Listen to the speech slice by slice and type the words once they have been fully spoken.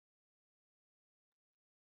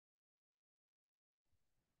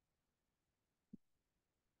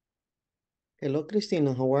Hello,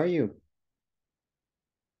 Christina. How are you?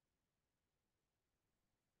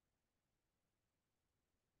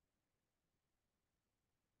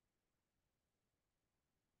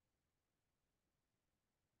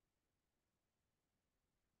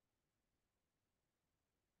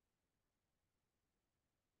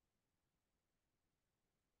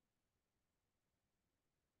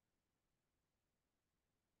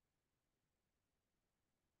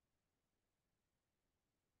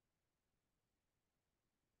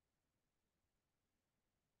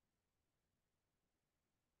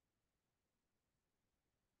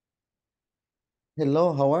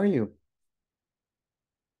 Hello, how are you?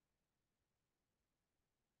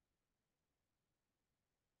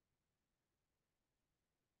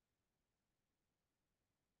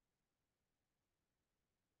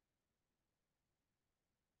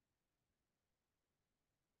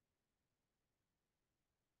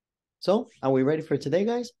 So, are we ready for today,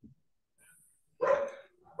 guys?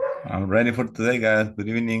 I'm ready for today, guys. Good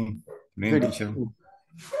evening. Good evening, Good. teacher.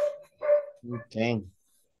 Okay.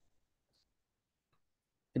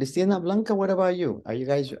 Cristina, Blanca, what about you? Are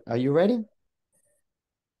you ready?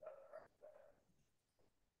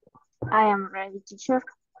 I am ready, teacher.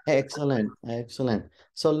 Excellent, excellent.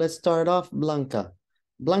 So let's start off, Blanca.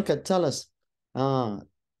 Blanca, tell us,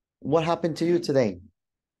 what happened to you today?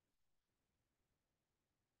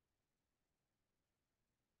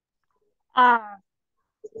 Uh,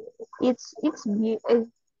 it's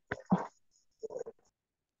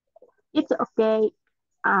okay.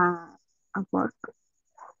 At work.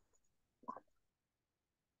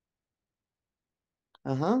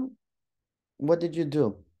 Uh-huh. What did you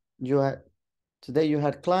do? Today you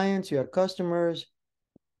had clients, you had customers.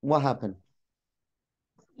 What happened?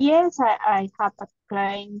 Yes, I have a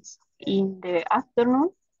client in the afternoon.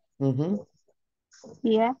 Mm-hmm.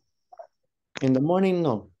 Yeah, In the morning,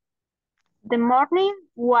 no. the morning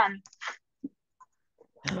one.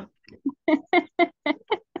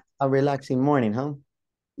 A relaxing morning, huh?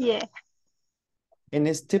 Yeah, And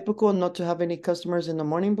it's typical not to have any customers in the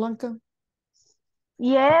morning, Blanca?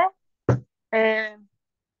 yeah. Um,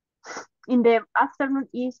 in the afternoon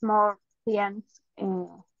is more clients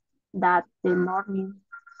that the morning.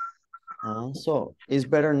 So it's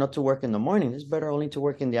better not to work in the morning. It's better only to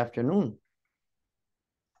work in the afternoon.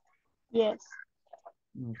 Yes.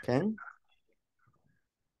 Okay.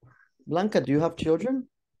 Blanca, do you have children?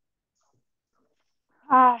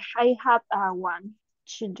 I have one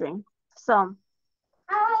children. So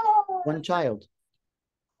One child.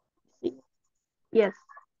 yes,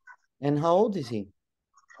 And how old is he?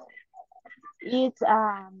 it's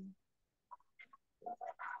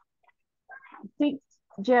 6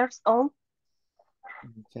 years old.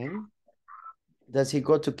 Okay. Does he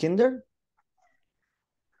go to kinder?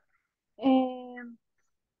 Um,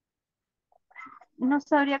 no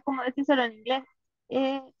sabría cómo decírselo en inglés.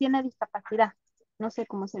 Tiene discapacidad. No sé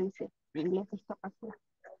cómo se dice en inglés discapacidad.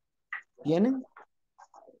 ¿Tienen?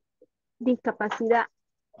 Discapacidad.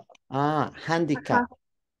 Handicap. Ajá.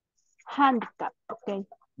 Handicap. Okay.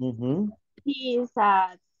 Mm-hmm. He is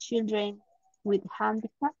a children with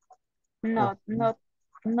handicap. Not Okay. not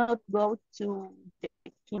not go to the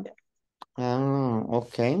kinder.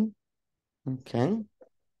 Okay. Okay.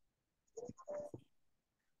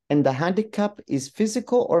 And the handicap is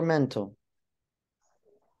physical or mental?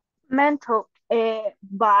 Mental.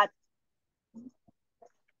 But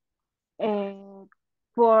uh,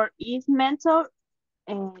 for his mental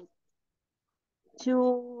uh,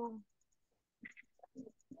 to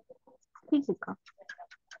physical.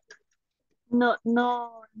 No,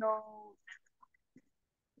 no, no.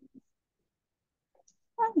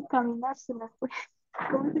 Ay, caminar se me fue.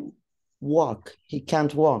 ¿Cómo se dice? Walk. He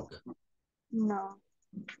can't walk. No.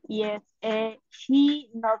 Yes. He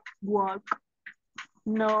not walk.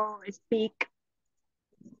 No speak.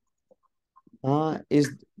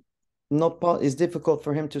 Is it's difficult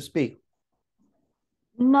for him to speak.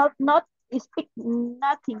 Not speak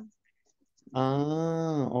nothing.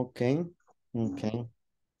 Okay. Okay.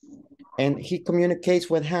 And he communicates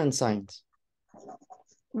with hand signs.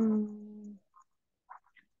 Mm,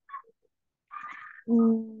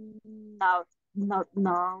 no,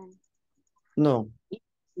 no. No.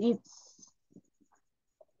 It's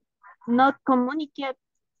not communicate.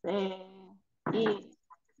 Y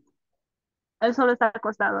él solo está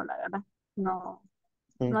acostado, la verdad. No,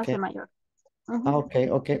 no Okay. hace mayor. Ujú. Okay,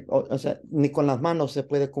 okay. O sea, ni con las manos se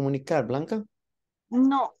puede comunicar, Blanca.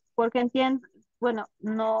 No, porque entiendo, bueno,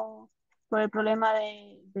 no, por el problema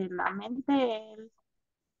de la mente, él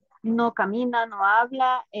no camina, no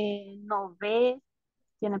habla, no ve,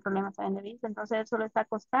 tiene problemas también de vista, entonces él solo está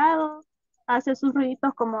acostado, hace sus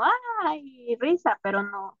ruiditos como, ay, risa, pero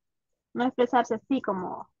no expresarse así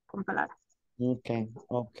como con palabras. Okay,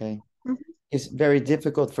 okay. Ujú. It's very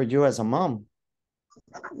difficult for you as a mom.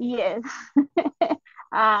 Yes.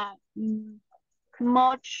 Ah,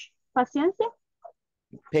 much paciencia,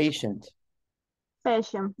 Patient.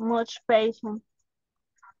 patience, much patience.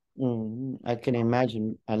 I can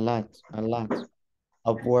imagine a lot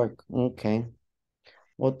of work. Okay.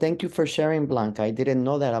 Well, thank you for sharing, Blanca. I didn't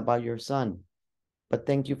know that about your son, but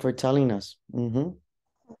thank you for telling us.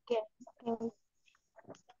 Okay, okay.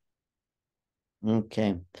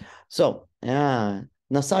 Okay. So,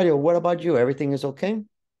 Nazario, what about you? Everything is okay?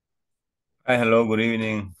 Hi, hello, good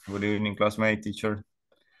evening. Good evening, classmate, teacher.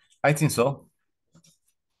 I think so.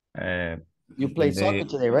 You played soccer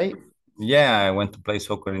today, right? Yeah, I went to play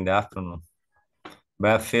soccer in the afternoon,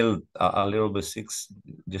 but I feel a little bit sick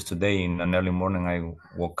just today. In an early morning, I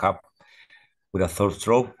woke up with a sore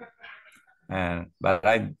throat, but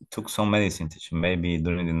I took some medicine. Teacher. Maybe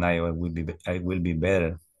during the night I will be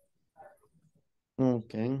better.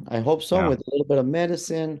 Okay. I hope so. Yeah, With a little bit of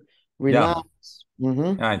medicine, yeah. relax.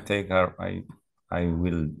 I take her. I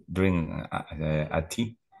will drink a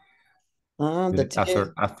tea The tea,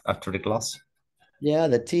 after the class. yeah,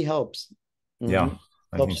 the tea helps. Yeah,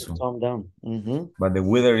 I think Helps you so. calm down. But the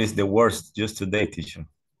weather is the worst just today, teacher.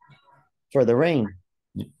 For the rain.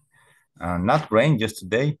 Not rain just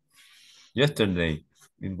today. Yesterday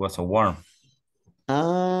it was a warm,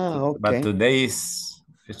 but Okay. today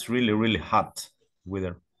it's really hot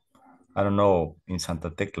weather. I don't know in Santa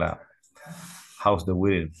Tecla how's the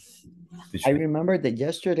weather. I Teacher. remember that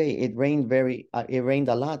yesterday it rained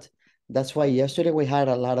a lot. That's why yesterday we had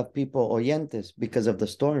a lot of people oyentes because of the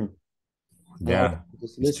storm. A lot of Yeah, people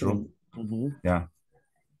just it's true. listening. Yeah,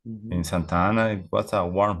 in Mhm. Santa Ana it was a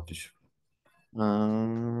warm, teacher.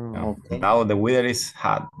 Yeah. Okay. Now the weather is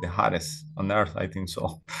hot, the hottest on earth. I think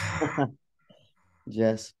so.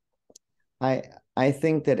 Yes. I I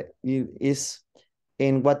think that you is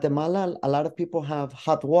in Guatemala, a lot of people have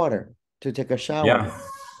hot water to take a shower. Yeah,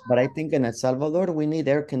 But I think in El Salvador, we need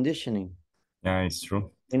air conditioning. yeah, it's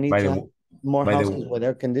true. We need By to have the more by houses the with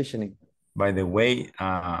air conditioning. by the way,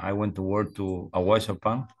 I went to work to a wash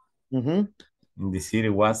pan. Mm-hmm. In the city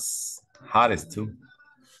was hottest too.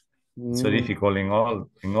 So Mm, difficult in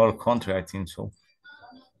all country, I think so.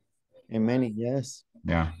 and many, yes.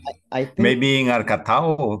 Yeah. I think Maybe in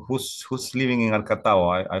Arcatao. Who's living in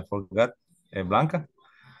Arcatao? I forgot. Blanca,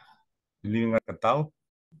 you live in Arcatao?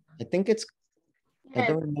 I think it's I Yes,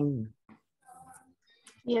 don't remember.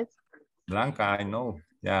 yes, Blanca, I know.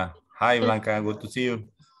 Yeah. Hi, yes. Blanca. Good to see you.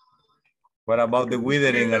 What about the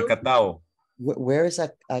weather in Hello. Arcatao? Where is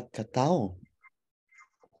a Catao?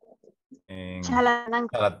 In Chalatenango.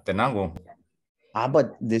 Chalatenango.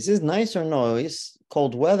 But this is nice or no? It's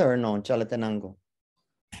cold weather or no in Chalatenango?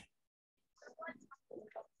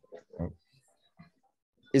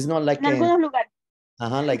 It's not En like algunos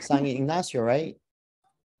lugares, like San Ignacio, right?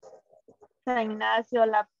 San Ignacio,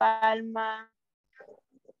 La Palma,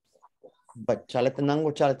 But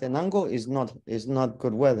Chalatenango is not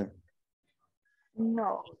good weather.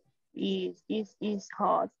 no, is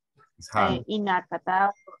hot. It's hot. In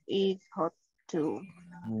Arcatao is hot too.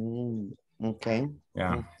 Okay.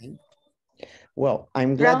 Yeah. Okay. Well,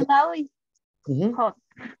 I'm glad that, Round is Mhm. hot.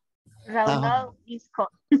 Round Ah, is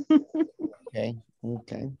hot. okay.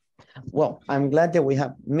 Okay. Well, I'm glad that we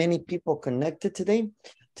have many people connected today.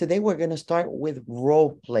 Today, we're going to start with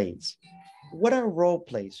role plays. What are role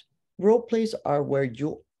plays? Role plays are where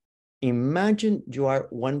you imagine you are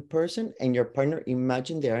one person and your partner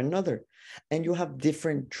imagine they are another, and you have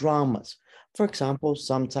different dramas. For example,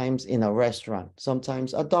 sometimes in a restaurant,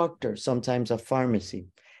 sometimes a doctor, sometimes a pharmacy,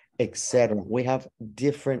 etc. We have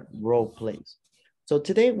different role plays. So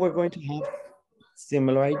today we're going to have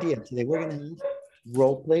similar idea. Today we're going to have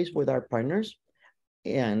role plays with our partners.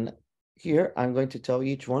 And here I'm going to tell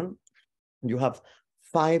each one, you have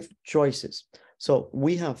 5 choices. So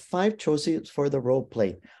we have 5 choices for the role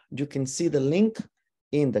play. You can see the link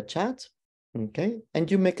in the chat, okay? And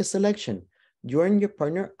you make a selection. You and your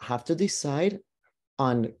partner have to decide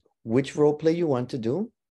on which role play you want to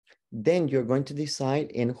do. Then you're going to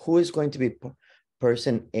decide in who is going to be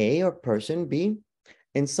person A or person B.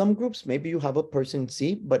 In some groups, maybe you have a person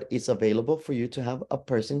C, but it's available for you to have a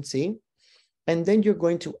person C. And then you're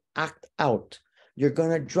going to act out. You're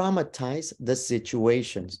going to dramatize the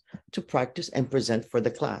situations to practice and present for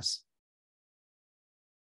the class.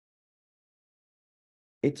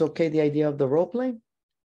 It's okay, the idea of the role play?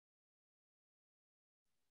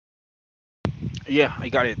 Yeah, I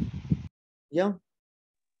got it. Yeah,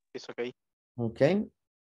 It's okay. okay.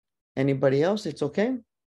 Anybody else? It's okay?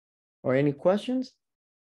 or any questions?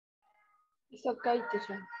 It's okay,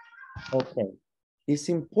 teacher. Okay. It's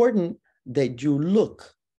important that you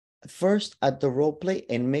look first at the role play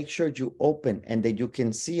and make sure you open and that you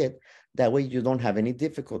can see it. That way you don't have any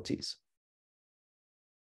difficulties.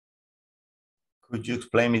 Could you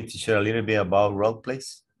explain me, teacher, a little bit about role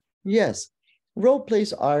plays? Yes. Role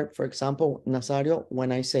plays are, for example, Nazario,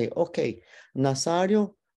 when I say, okay,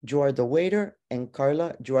 Nazario, you are the waiter, and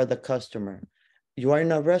Carla, you are the customer. You are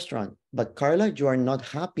in a restaurant, but Carla, you are not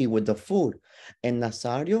happy with the food. And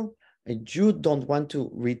Nazario, you don't want to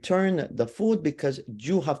return the food because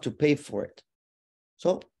you have to pay for it.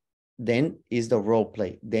 So then is the role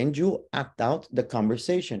play. Then you act out the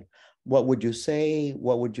conversation. What would you say?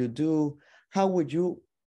 What would you do? How would you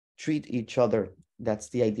treat each other? That's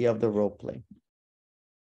the idea of the role play.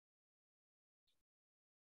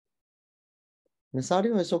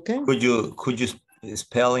 Nazario, is okay? Could you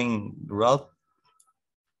spelling role?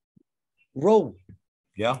 Role.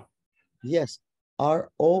 Yeah. Yes.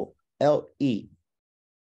 R-O-L-E.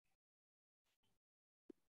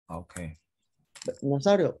 Okay. But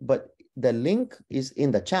Nazario, but the link is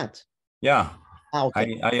in the chat. Yeah.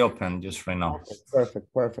 Okay. I opened just right now. Okay.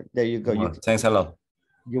 Perfect. Perfect. There you go. Well, thanks a lot.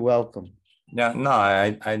 You're welcome. Yeah, no,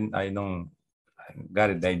 I don't got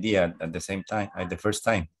it, the idea at the same time, at the first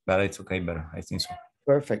time, but it's okay, better. I think so.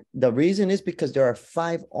 Perfect. The reason is because there are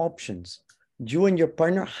 5 options. You and your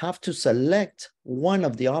partner have to select one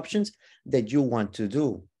of the options that you want to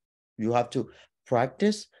do. You have to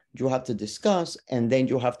practice, you have to discuss, and then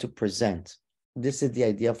you have to present. This is the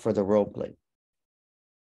idea for the role play.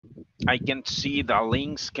 I can see the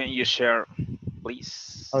links. Can you share,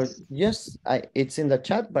 please? Yes, it's in the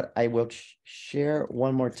chat, but I will share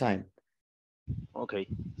one more time. Okay,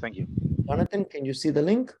 thank you. Jonathan, can you see the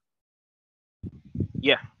link?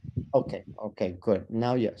 Yeah. Okay, good.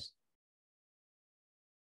 Now, yes.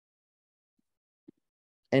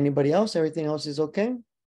 Anybody else? Everything else is okay?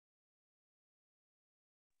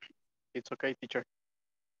 It's okay, teacher.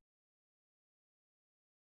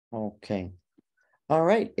 Okay. All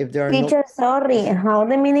right. If there are Teacher, sorry. How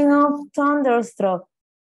the meaning of thunderstroke?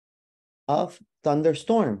 of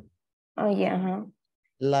thunderstorm. Oh, yeah.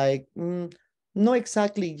 Like, not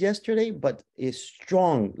exactly yesterday, but is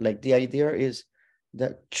strong. Like the idea is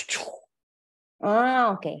that.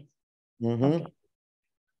 Okay. Okay.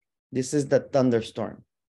 This is the thunderstorm.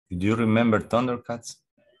 Do you remember Thundercats?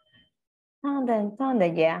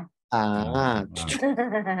 Thunder, yeah. That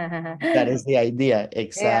is the idea.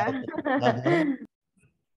 Exactly. Yeah.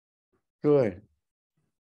 Good.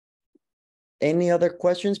 Any other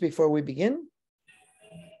questions before we begin?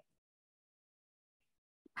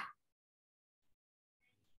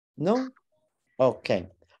 No? Okay.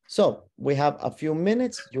 So we have a few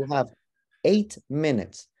minutes. You have 8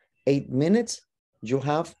 minutes. 8 minutes. You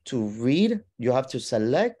have to read. You have to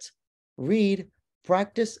select, read,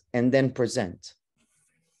 practice, and then present.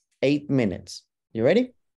 8 minutes. You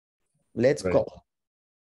ready? Let's go.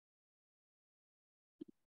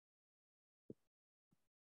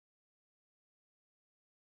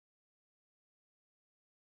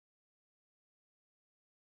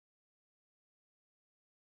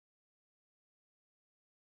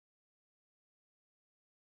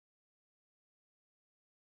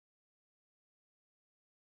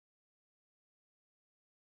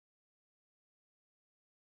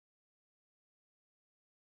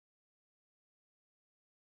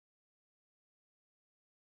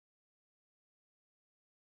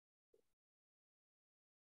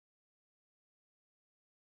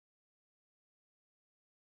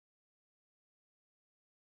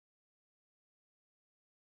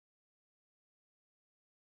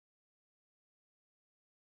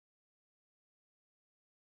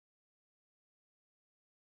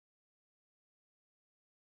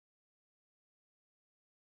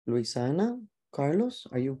 Luisana, Carlos,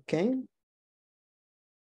 are you okay?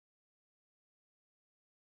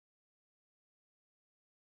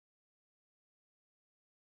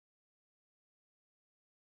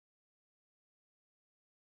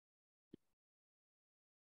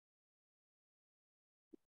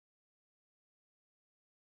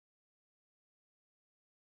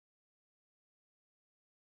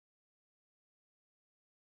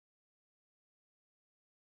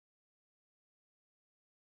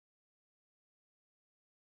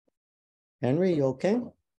 Henry, you okay?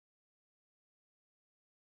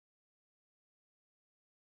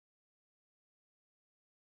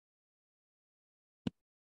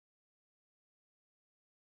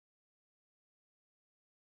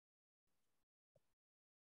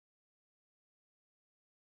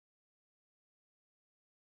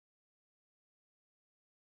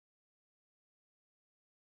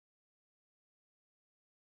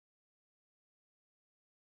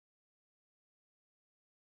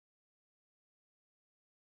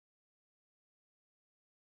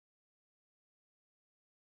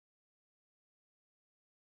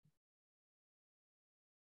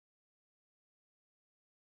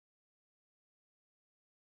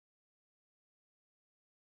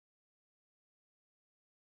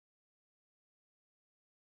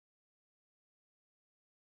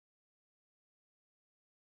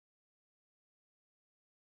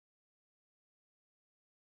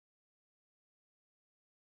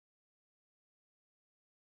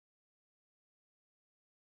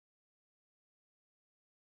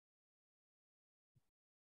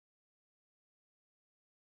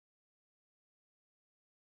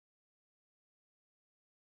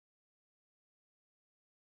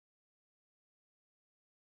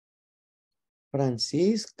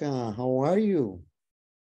 Francisca, how are you?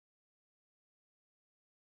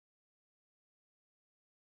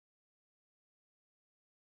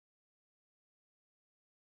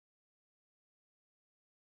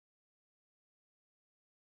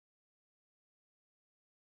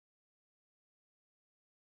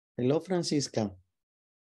 Hello, Francisca.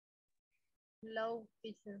 Hello,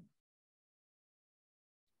 teacher.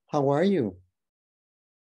 How are you?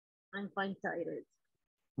 I'm quite tired.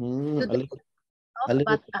 A Today, little, a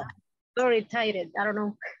little. but very tired. I don't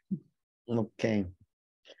know. Okay.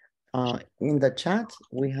 In the chat,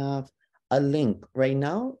 we have a link. Right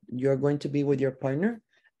now, you're going to be with your partner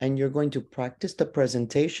and you're going to practice the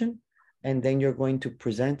presentation and then you're going to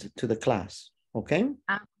present to the class. Okay?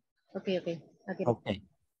 Okay. Okay,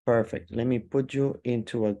 perfect. Let me put you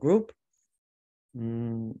into a group.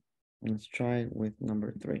 Let's try with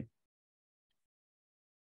number 3.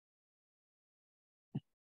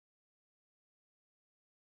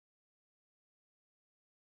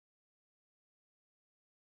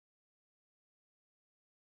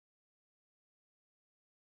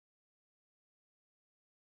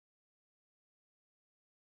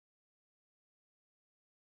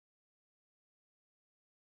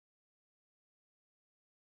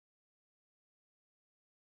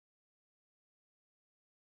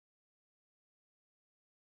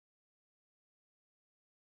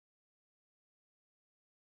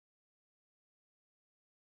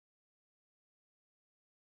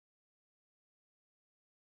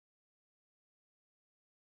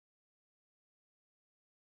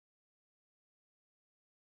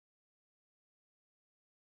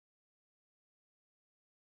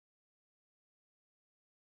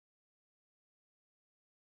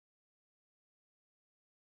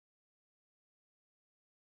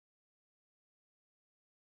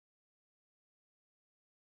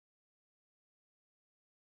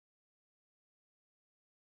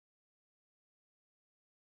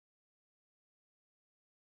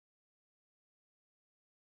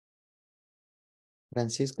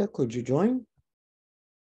 Francisca, could you join?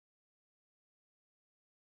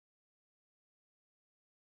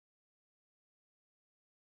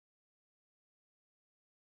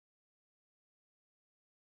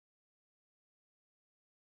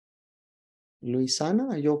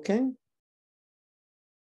 Luisana, are you okay?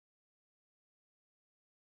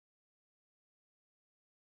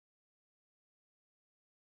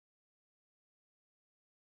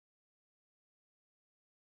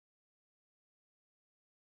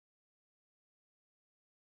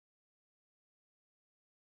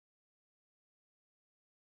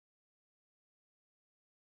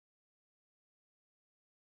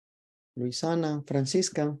 Luisana,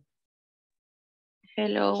 Francisca.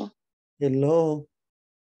 Hello. Hello.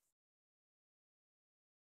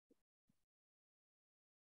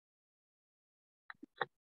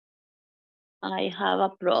 I have a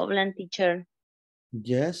problem, teacher.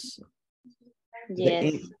 Yes.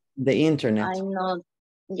 Yes. The internet. I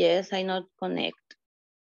not connect.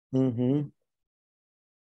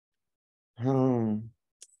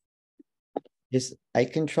 I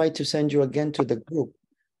can try to send you again to the group,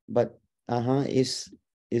 but is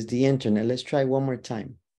the internet. Let's try one more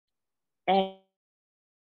time.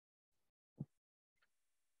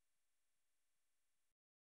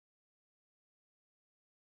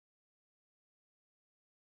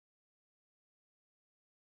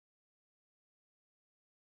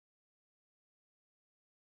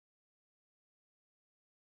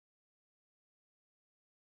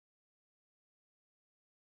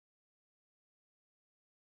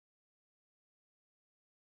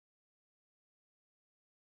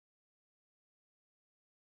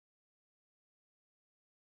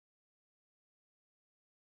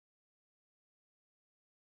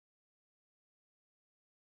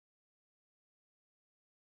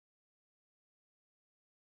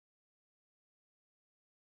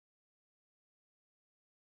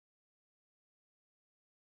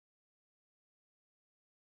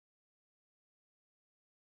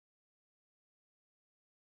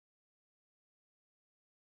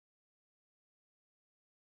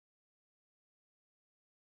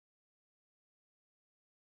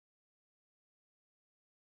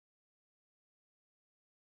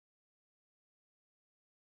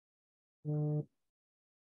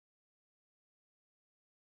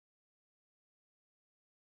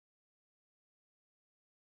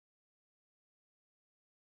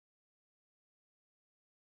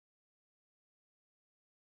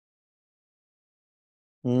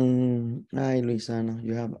 Hi, Luisana,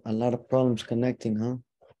 you have a lot of problems connecting, huh?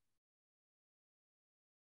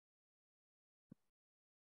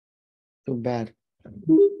 Too bad.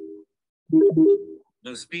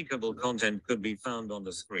 No speakable content could be found on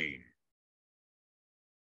the screen.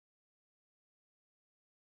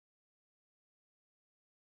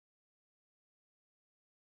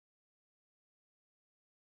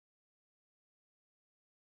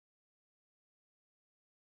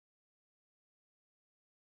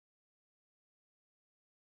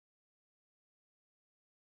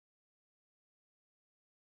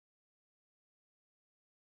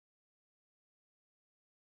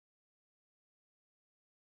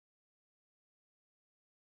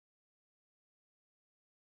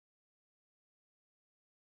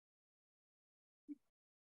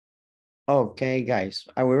 Okay, guys,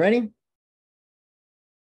 are we ready?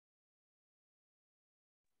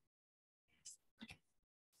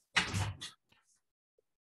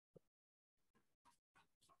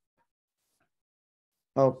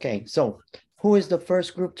 Okay, so who is the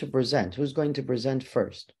first group to present? Who's going to present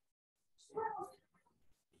first?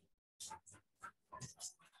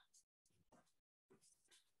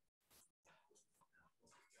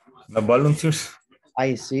 The volunteers.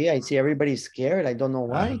 I see everybody's scared. I don't know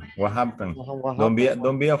why. What happened? What Don't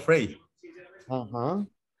happened? be afraid. Uh-huh.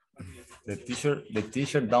 The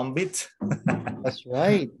teacher don't beat. That's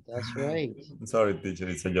right. That's right. Sorry, teacher,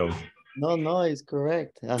 it's a joke. No, it's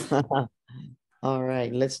correct. All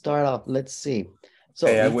right, let's start off. Let's see. So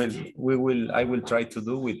Okay, I will try to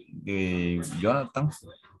do with the Jonathan.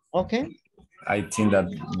 okay. I think that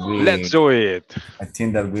Let's do it. I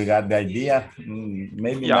think that we got the idea.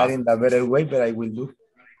 Maybe Yeah. not in the better way, but I will do.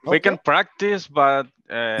 We can Okay. practice, but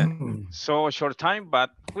so short time,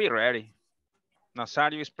 but we're ready.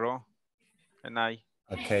 Nazario is pro, and I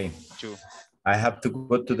Okay. too. I have to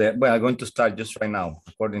go to the, well, I'm going to start just right now.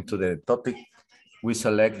 According to the topic, we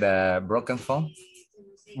select the broken phone.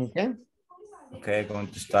 Okay. Okay, I'm going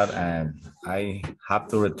to start and I have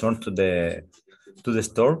to return to the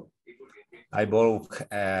store. I bought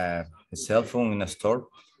a cell phone in a store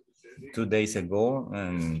 2 days ago,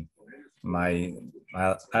 and my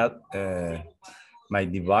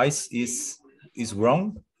device is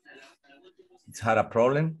wrong. It's had a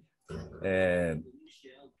problem.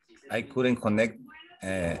 I couldn't connect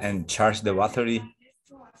and charge the battery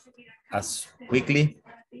as quickly.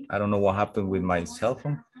 I don't know what happened with my cell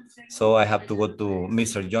phone. So I have to go to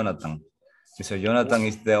Mr. Jonathan. Mr. Jonathan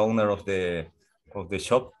is the owner of the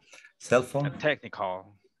shop cell phone. And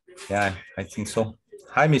technical. Yeah, I think so.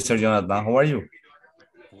 Hi, Mr. Jonathan. How are you?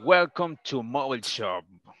 Welcome to Mobile Shop.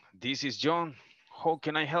 This is John. How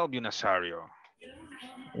can I help you, Nazario?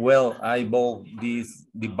 Well, I bought this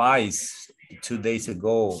device 2 days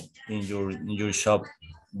ago in your shop,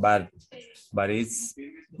 but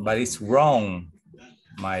it's wrong.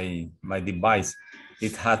 My device,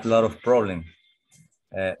 it had a lot of problem.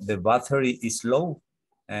 The battery is low,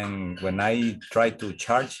 and when I try to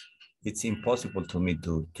charge, it's impossible to me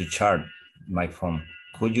to charge my phone.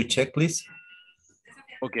 Could you check, please?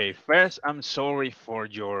 Okay, first, I'm sorry for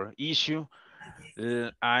your issue.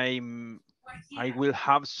 I will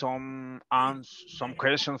have some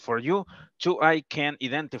questions for you so I can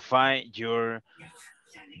identify your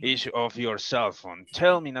issue of your cell phone.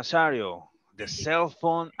 Tell me, Nazario, the cell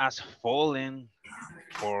phone has fallen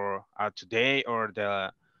for today or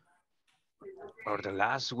the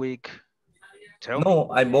last week? Tell me.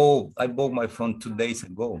 No, I bought my phone 2 days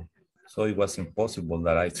ago, so it was impossible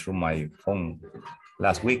that I threw my phone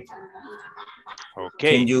last week.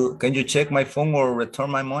 Okay. Can you check my phone or return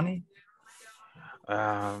my money?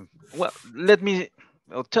 Well,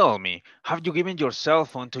 tell me, have you given your cell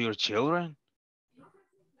phone to your children?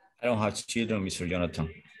 I don't have children, Mr. Jonathan.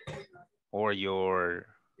 Or your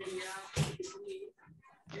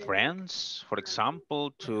friends, for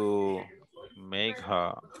example, to make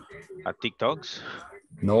a TikToks?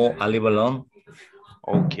 No, I live alone.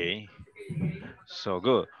 Okay, so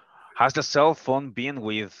good. Has the cell phone been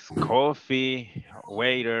with coffee,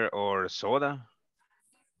 water, or soda?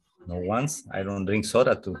 No once. I don't drink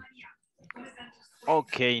soda too.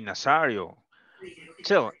 Okay, Nazario.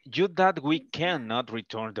 Tell you that we cannot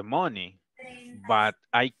return the money, but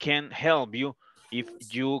I can help you if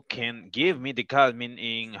you can give me the calming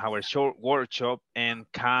in our short workshop and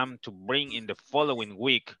come to bring in the following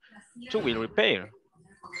week to will repair.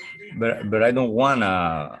 But I don't want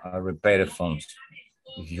a repaired phone.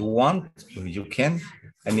 If you want, if you can,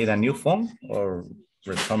 I need a new phone or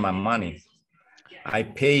return my money. I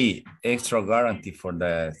pay extra guarantee for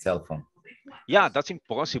the cell phone. Yeah, that's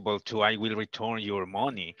impossible to I will return your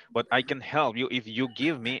money, but I can help you if you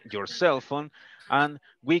give me your cell phone and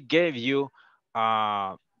we gave you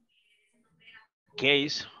a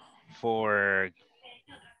case for,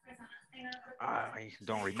 I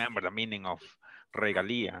don't remember the meaning of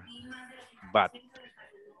regalia, but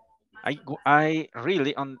I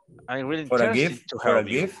really For a interested gift? to For a help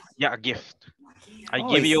you. gift? Yeah, a gift. I Oh,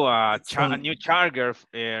 give you a on, new charger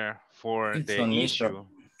for it's the on issue.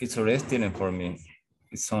 It's interesting for me.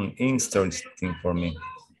 It's on interesting for me.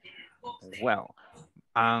 Well,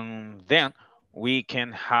 and then we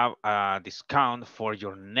can have a discount for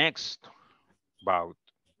your next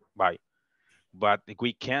buy, but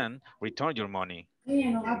we can return your money.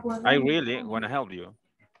 I really want to help you.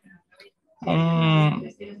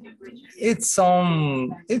 It's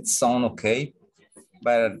on okay,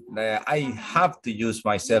 but I have to use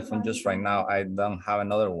my cell phone just right now. I don't have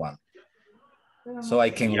another one, so I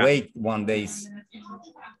can Yeah. wait 1 day.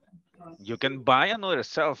 You can buy another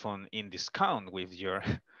cell phone in discount with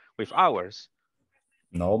with ours.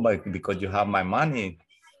 No, but because you have my money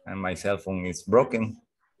and my cell phone is broken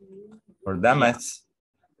or damaged.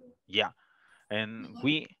 Yeah, and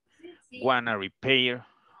we wanna repair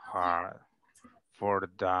for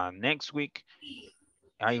the next week.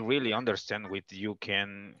 I really understand with you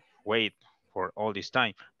can wait for all this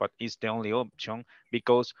time, but it's the only option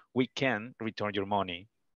because we can return your money.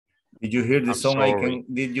 Did you hear the I'm song? sorry.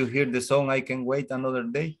 Did you hear the song? I can wait another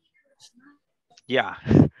day. Yeah,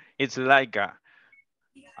 it's like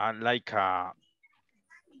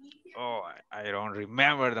oh, I don't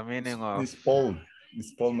remember the meaning of. It's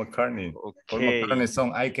Paul McCartney. Paul Okay. McCartney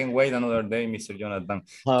song. I can wait another day, Mr. Jonathan.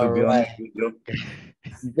 All To be right. honest with you.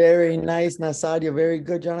 Very nice, Nazario. Very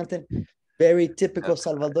good, Jonathan. Very typical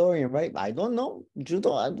Salvadorian, right? I don't know.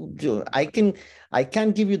 I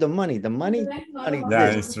can't give you the money. The money Yeah,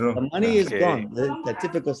 exists. it's true. The money Yeah. is gone. The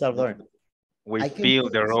typical Salvadorian. We I can feel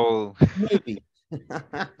the role. maybe.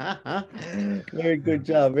 Very good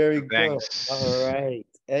job. Very good. Thanks. All right.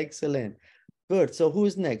 Excellent. Good. So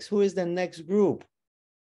who's next? Who is the next group?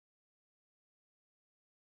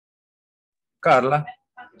 Carla.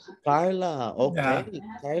 Carla. Okay. Yeah.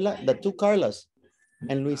 Carla. The two Carlas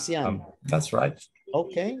and Luisiana. That's right.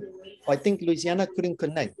 Okay. I think Luisiana couldn't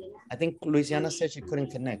connect. I think Luisiana said she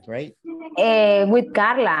couldn't connect, right? With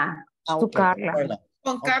Carla. To Okay. Carla.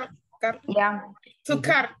 Con Car. Yeah. To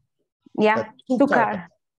Car. Yeah. To Carla.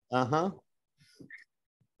 Uh-huh.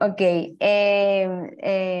 Okay.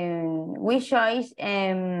 We choose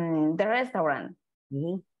the restaurant.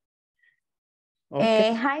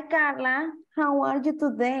 Okay. Hi, Carla. How are you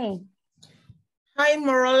today? Hi,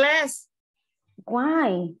 more or less.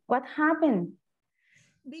 Why? What happened?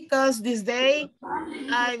 Because this day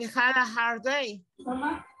I've had a hard day.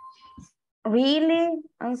 Really?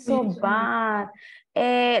 I'm so bad.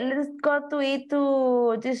 Let's go to eat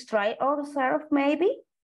to distract ourselves, maybe?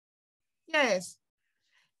 Yes.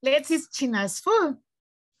 Let's eat China's food.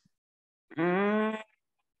 I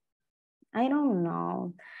don't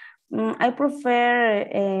know. I prefer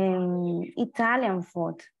Italian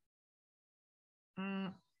food.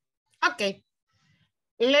 Okay.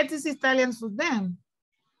 Let's eat Italian food then.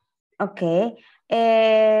 Okay.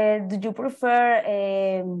 Do you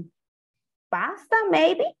prefer pasta,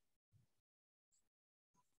 maybe?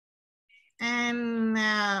 And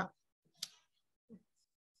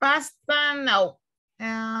pasta, no.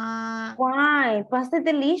 Why? Pasta is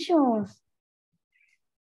delicious.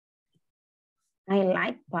 I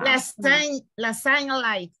like pasta. Lasagna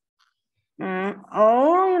light.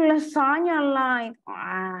 Oh, lasagna light.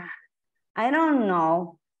 I don't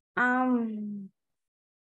know.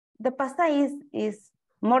 The pasta is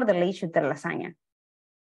more delicious than lasagna.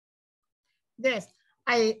 Yes,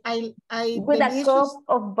 I with delicious. A cup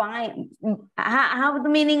of wine. How the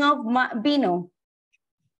meaning of vino?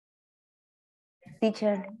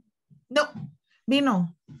 Teacher. No, vino.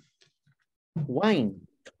 Wine.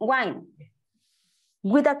 Wine.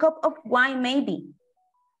 With a cup of wine, maybe.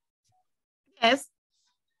 Yes.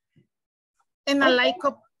 And I like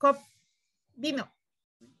cup vino.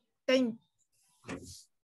 Thank.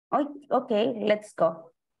 Okay, let's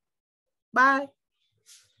go. Bye.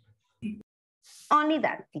 Only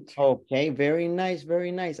that, teacher. Okay, very nice,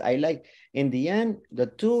 very nice. I like, in the end, the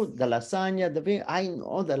lasagna, the vino, I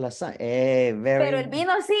know the lasagna. Very Pero el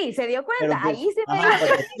vino sí, ¿se dio cuenta? Pero, Ahí sí me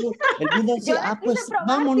dijo. el vino sí, Yo la quise pues probar,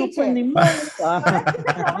 vámonos, pues teacher. ni modo. Yo la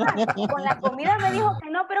quise probar. Con la comida me dijo que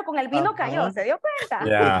no, pero con el vino cayó. ¿Se dio cuenta?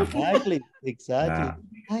 Yeah. Exactly. Yeah.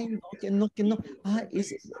 Ay, no, que no.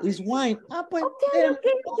 It's wine. Pues. Okay.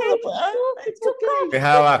 It's okay. We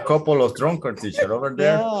have a couple of drunkard teacher over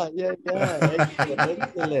there. Yeah.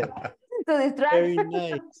 Excellent. To distract. Very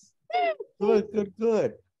nice.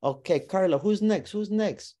 Good. Okay, Carla, who's next?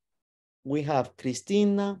 We have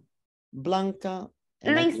Cristina, Blanca,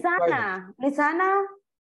 and Luisana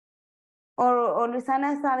o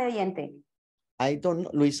Luisana está de oyente. I don't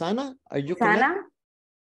know. Luisana, are you Luisana? connected?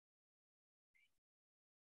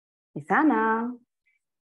 It's Ana.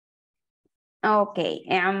 Okay,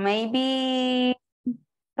 and maybe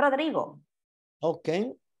Rodrigo.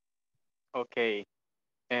 Okay. Okay.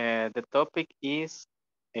 The topic is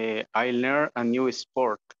I learned a new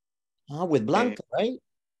sport. With Blanca, right?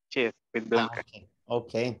 Yes, with Blanca. Okay.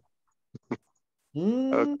 Okay.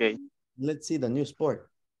 Okay. Let's see the new sport.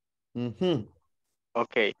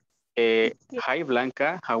 Okay. Hi,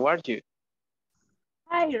 Blanca. How are you?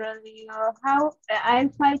 Hi, Rodrigo. How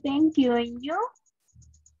I'm fine, thank you. And you?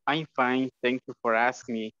 I'm fine. Thank you for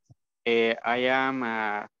asking me. I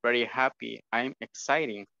am very happy. I'm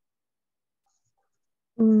exciting.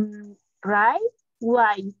 Right?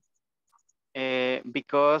 Why?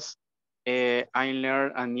 Because I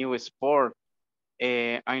learned a new sport.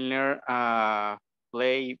 I learned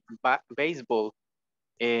play baseball.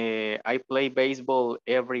 I play baseball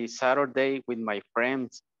every Saturday with my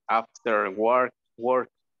friends after work.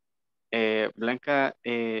 Blanca,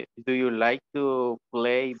 do you like to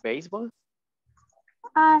play baseball?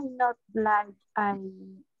 I not like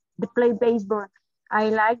the play baseball. I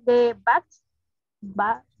like the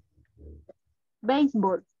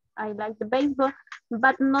baseball. I like the baseball,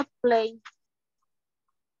 but not play.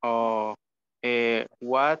 Or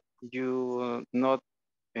what you not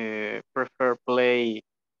prefer play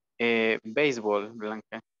baseball,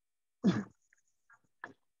 Blanca?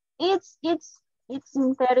 It's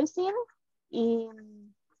interesting.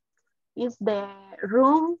 In is the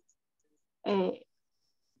room uh,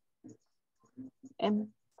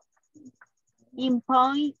 in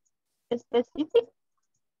point specific?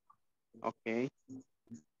 Okay.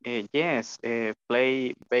 Yes,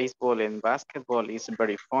 play baseball and basketball is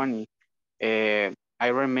very funny. I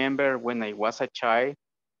remember when I was a child,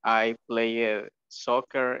 I played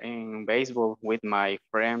soccer and baseball with my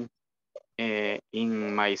friend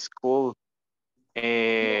in my school.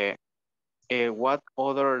 What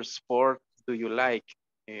other sport do you like,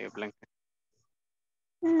 Blanca?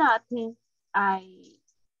 Nothing. I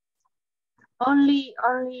only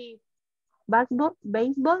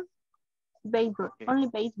baseball, Okay. only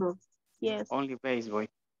baseball. Yes. Only baseball.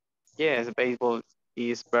 Yes, baseball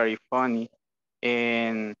is very funny,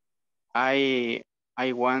 and I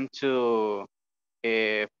I want to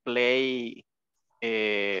play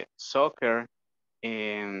soccer,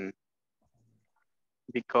 and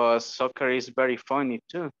because soccer is very funny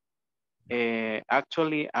too.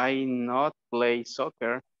 Actually, I not play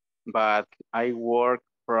soccer, but I work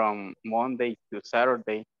from Monday to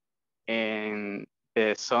Saturday, and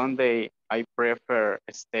the Sunday I prefer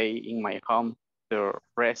stay in my home to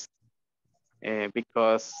rest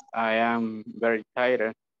because I am very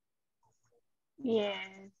tired.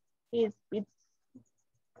 Yes. It's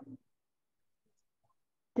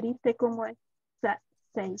triste como es. Sad.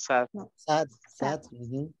 Sad. No. Sad.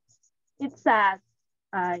 It's sad.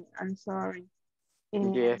 I'm sorry.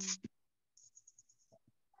 Yes.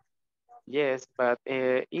 Yes, but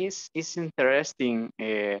it's interesting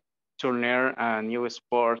to learn a new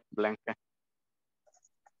sport, Blanca.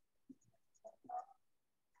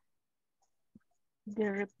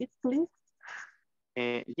 Repeat, please.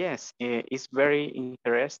 Yes, it's very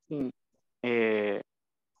interesting and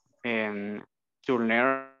to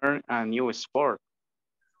learn a new sport.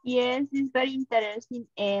 Yes, it's very interesting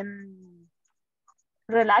and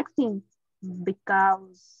relaxing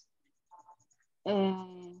because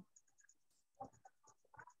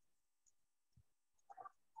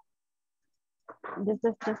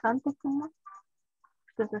desestresante como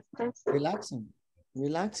desestrés. Relaxing.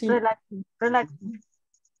 Relaxing.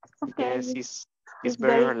 Okay. Yes, it's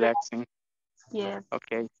very relaxing. Yes.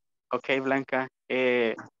 Okay. Okay, Blanca.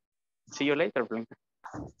 See you later, Blanca.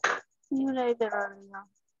 See you later,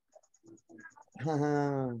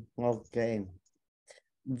 Okay.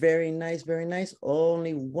 Very nice, very nice.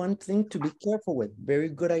 Only one thing to be careful with. Very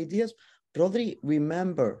good ideas. Rodri,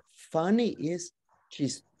 remember, funny is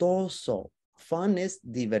chistoso. Fun is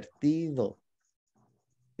divertido.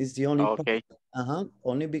 It's the only Okay. part.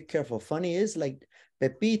 Only be careful. Funny is like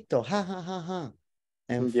Pepito, ha ha ha ha.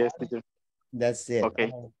 And Yes, funny, teacher. that's it.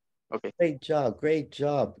 Okay. Okay. Great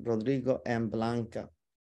job, Rodrigo and Blanca.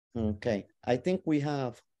 Okay, I think we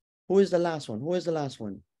have, who is the last one? Who is the last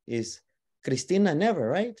one? Is Cristina Never,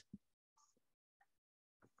 right?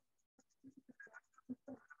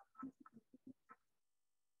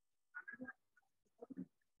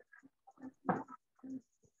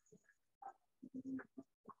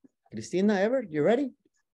 Cristina Ever, you ready?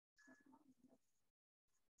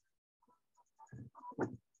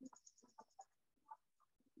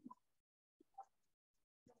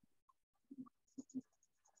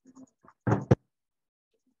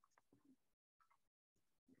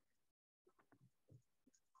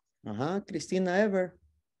 Ajá, Cristina Ever.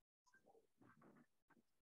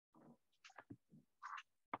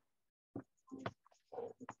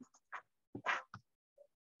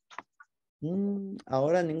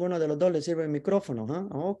 Ahora ninguno de los dos le sirve el micrófono, ¿huh?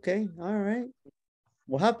 Okay, all right.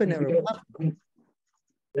 What happened, Ever? What happened?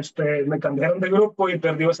 Me cambiaron de grupo y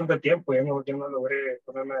perdí bastante tiempo. Ya no logré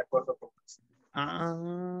ponerme de acuerdo con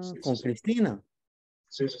Con Cristina.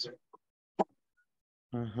 Sí.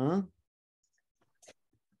 Ajá.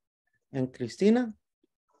 And Cristina?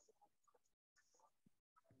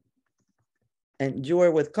 And you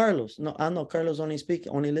were with Carlos? No, no, Carlos only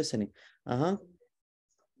speaking, only listening. Ajá.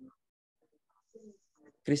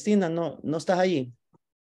 Cristina, no estás allí.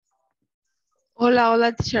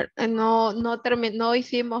 Hola, teacher. No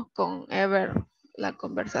hicimos con Ever la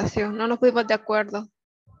conversación. No nos pusimos de acuerdo.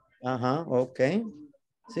 Ajá, ok.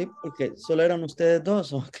 Sí, porque solo eran ustedes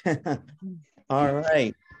dos. Okay. All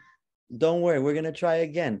right. Don't worry, we're going to try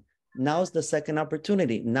again. Now's the second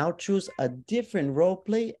opportunity. Now choose a different role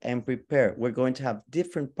play and prepare. We're going to have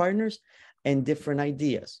different partners and different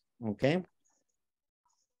ideas. Okay.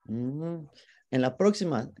 En la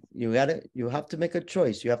próxima, you have to make a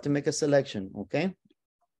choice. You have to make a selection. Okay.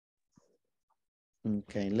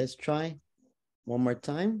 Okay, let's try one more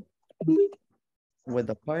time with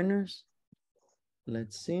the partners.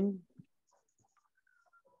 Let's see.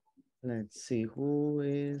 Let's see who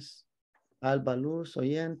is Alba Luz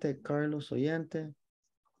Oyente, Carlos Oyente,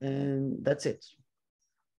 and that's it.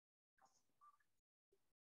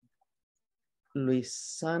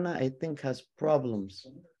 Luisana, I think, has problems.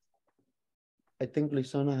 I think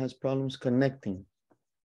Luisana has problems connecting.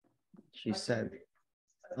 She said,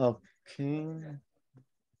 okay.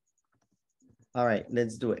 All right,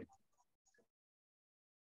 let's do it.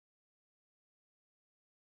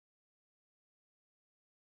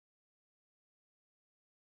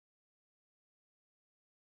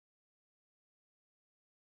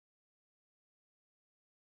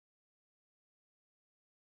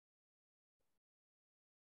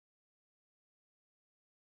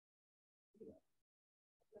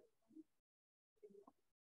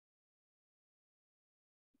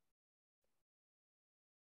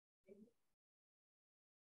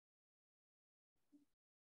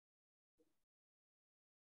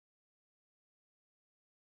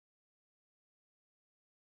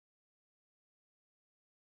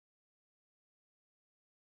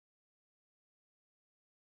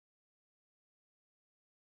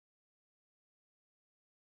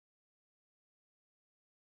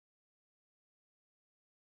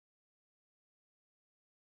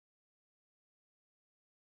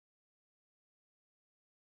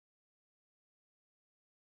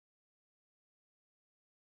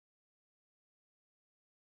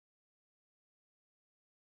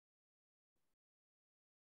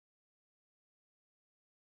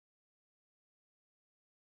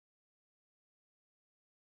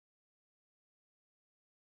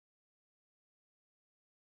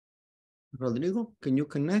 Rodrigo, can you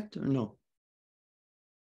connect or no?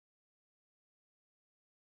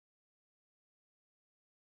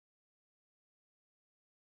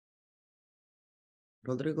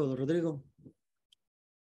 Rodrigo.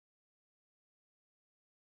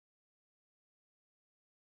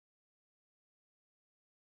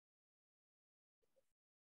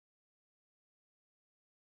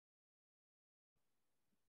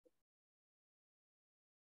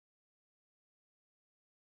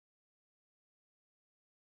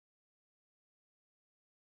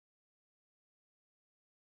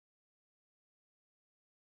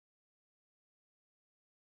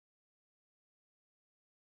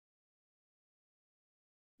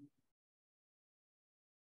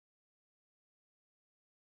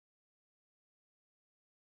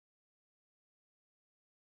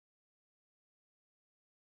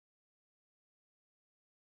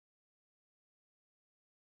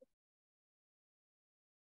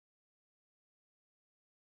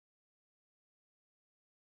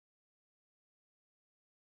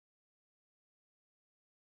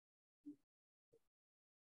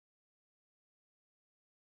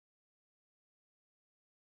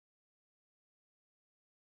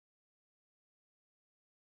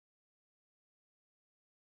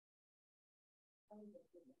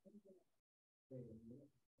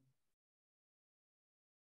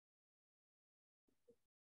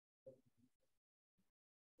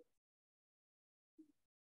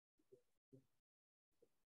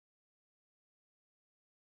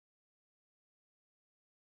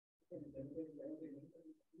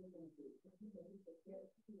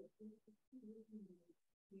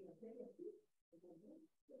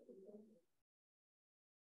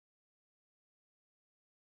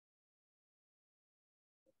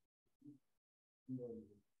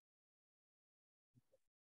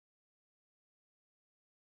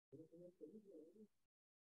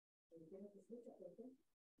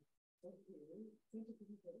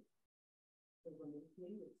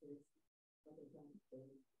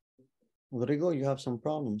 Rodrigo, you have some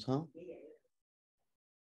problems, huh?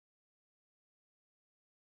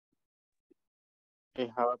 I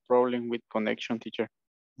have a problem with connection, teacher.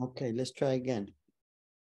 Okay, let's try again.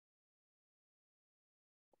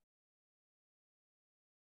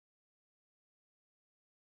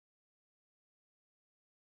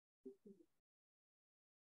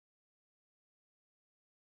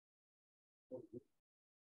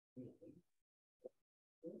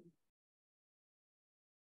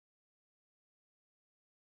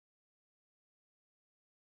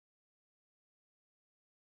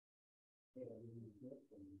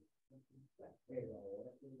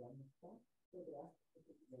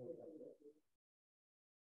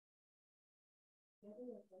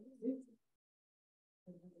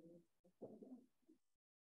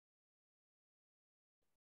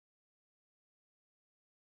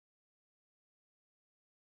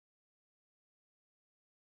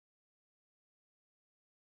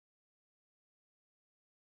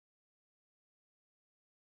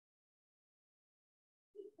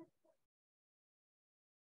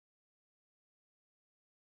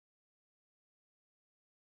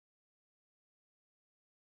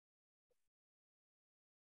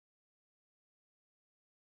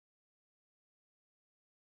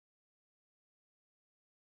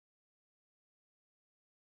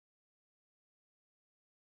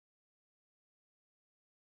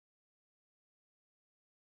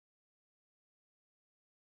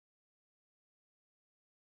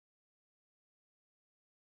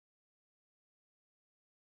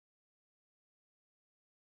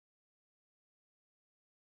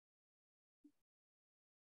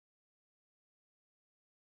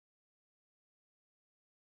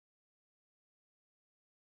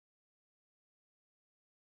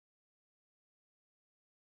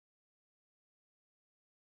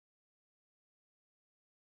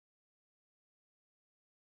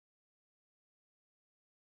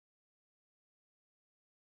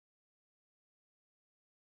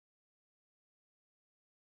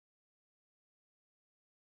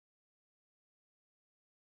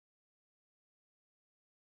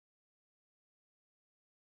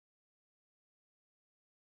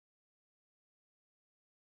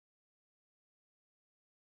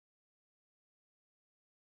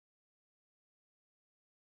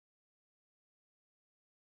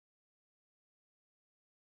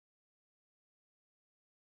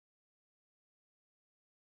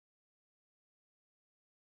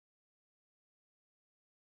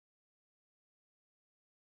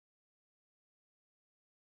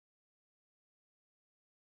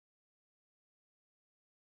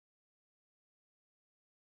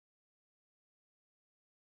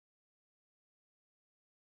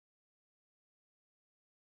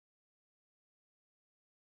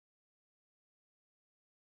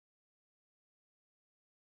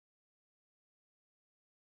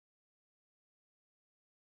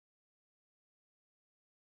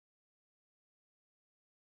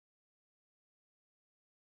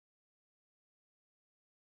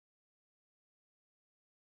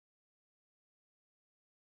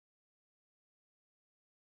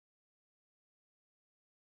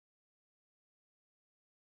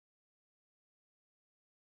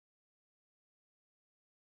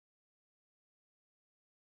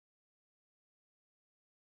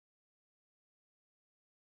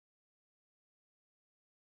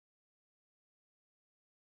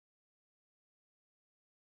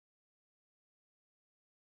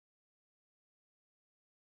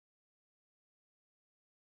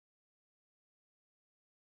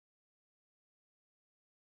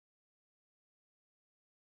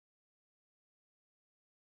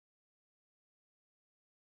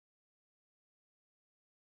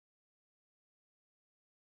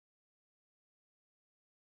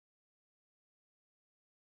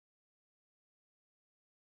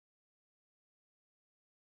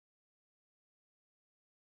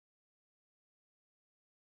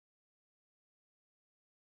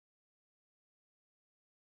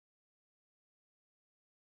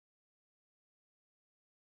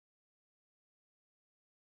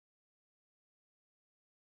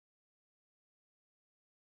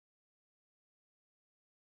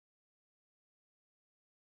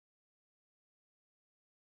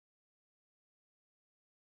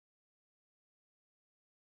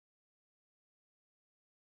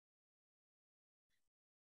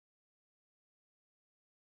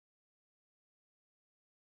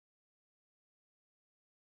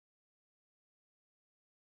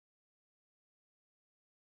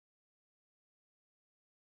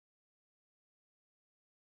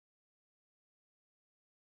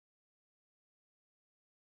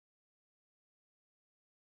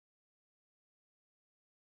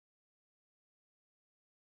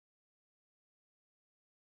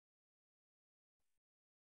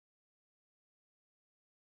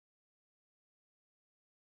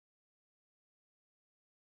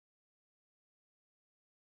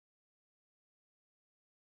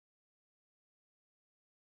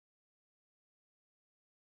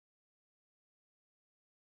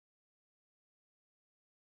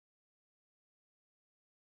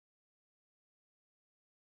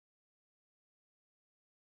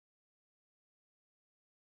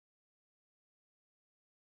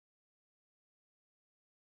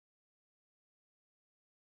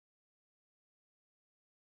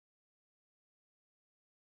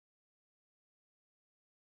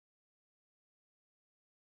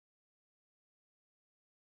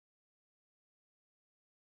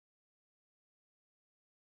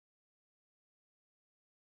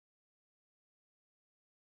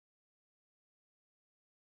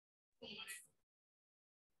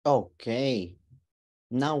 Okay.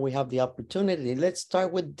 Now we have the opportunity. Let's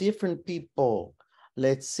start with different people.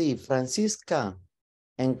 Let's see, Francisca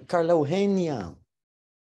and Carla Eugenia.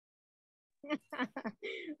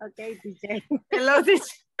 Okay, teacher. Hello, teacher.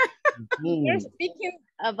 We're speaking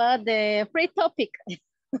about the free topic.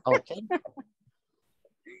 Okay.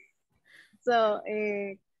 So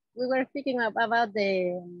we were speaking about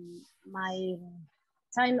my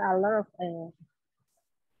time a lot of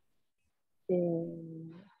the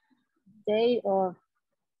day or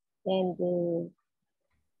and the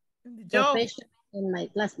job profession in my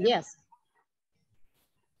class. Yes.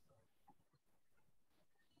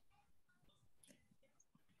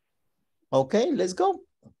 Okay, let's go.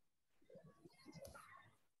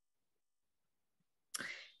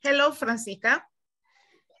 Hello, Francisca.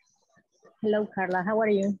 Hello, Carla. How are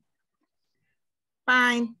you?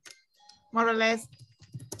 Fine, more or less.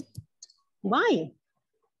 Why?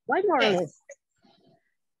 Why more or less?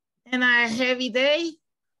 And a heavy day.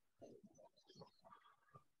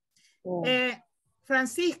 Oh.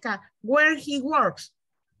 Francisca, where he works?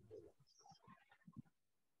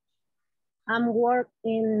 I'm work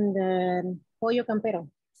in the Pollo Campero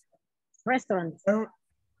restaurant.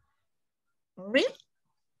 Really?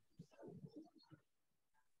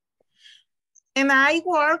 And I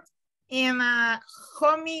work in a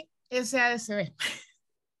homie ISSS.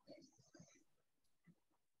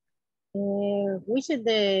 Which is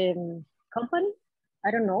the company?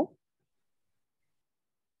 I don't know.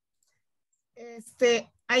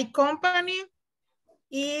 I company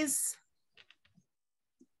is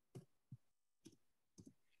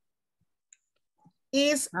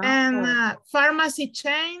an pharmacy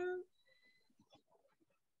chain.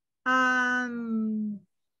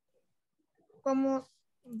 Como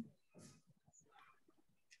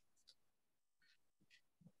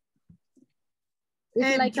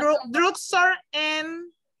it's like drugstore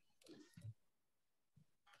and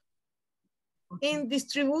in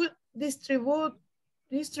distributor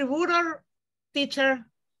teacher.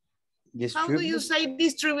 How do you say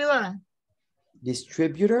distributor?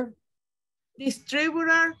 Distributor.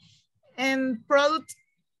 Distributor and product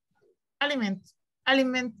aliment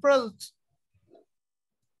products.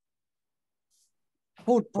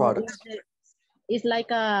 Food products. It's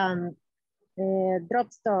like a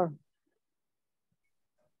drugstore.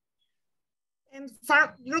 And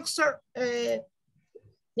drugstore.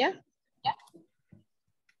 Yeah.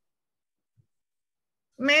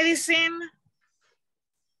 Medicine.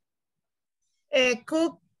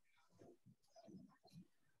 Cook.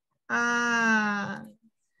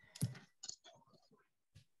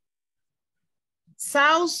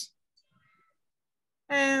 Sauce.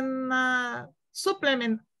 And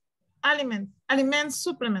supplement. Aliment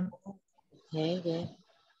supplement. Okay.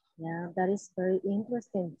 Yeah, that is very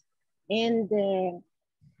interesting. And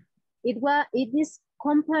it is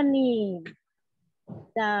company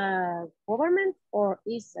the government or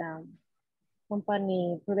is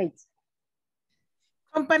company private?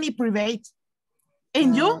 Company private.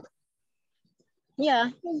 And you? Yeah,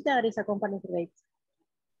 that is a company private.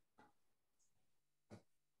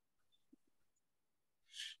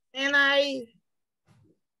 And I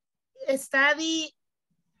study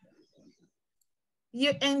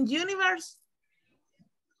in universe.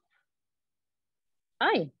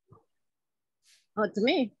 Oh, to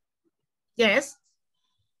me? Yes.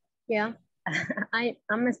 Yeah,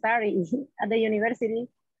 I'm studying at the university,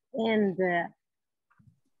 and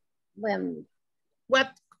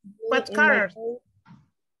what career?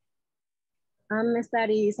 I'm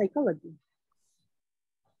studying psychology.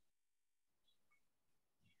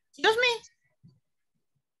 Excuse me?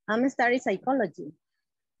 I'm studying psychology.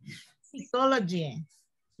 Psychology.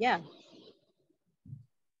 Yeah.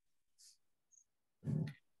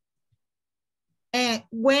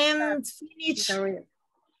 When finish.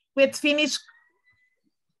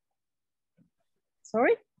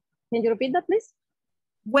 Sorry, can you repeat that, please?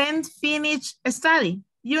 When finish study,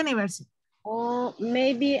 university. Oh,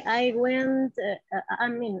 maybe I went,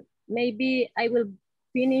 maybe I will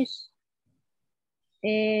finish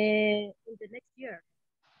in the next year.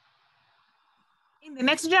 In the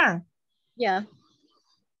next year? Yeah.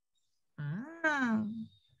 Ah.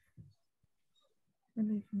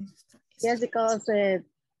 Yes, because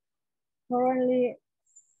currently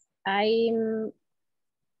I'm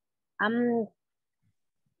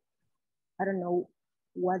I don't know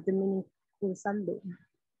what the meaning cursando,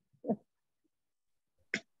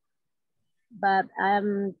 but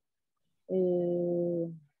I'm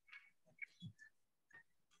in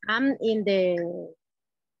the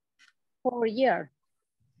 4th year.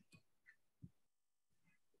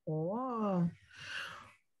 Oh,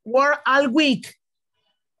 work all week.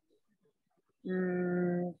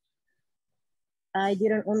 I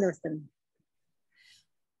didn't understand.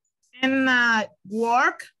 And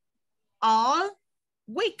work all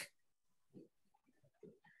week.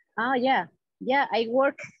 Oh yeah, yeah. I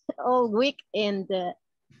work all week and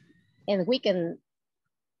weekend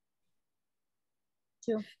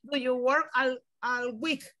too. Do you work all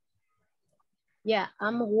week? Yeah,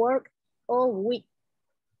 I'm work all week.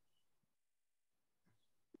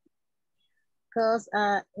 Because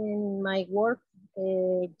in my work,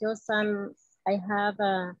 just I have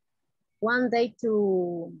one day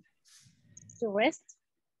to rest,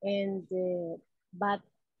 and but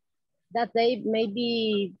that day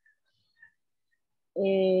maybe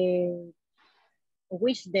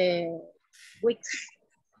wish the weeks.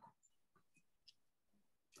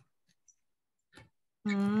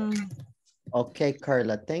 Okay,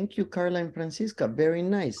 Carla. Thank you, Carla and Francisca. Very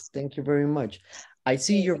nice. Thank you very much. I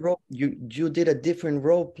see your role. You did a different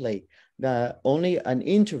role play. Only an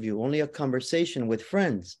interview, only a conversation with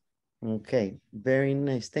friends. Okay, very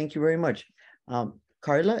nice. Thank you very much.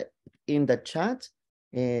 Carla, in the chat,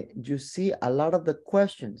 you see a lot of the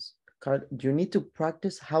questions. Carla, you need to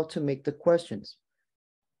practice how to make the questions.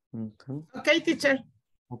 Okay. Okay, teacher.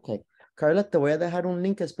 Okay. Carla, te voy a dejar un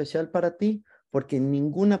link especial para ti porque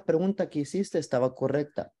ninguna pregunta que hiciste estaba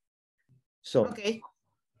correcta. So, okay.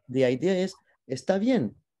 The idea es, está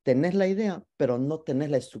bien, tenés la idea, pero no tenés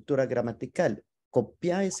la estructura gramatical.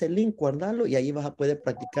 Copia ese link, guardalo y ahí vas a poder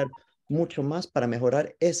practicar mucho más para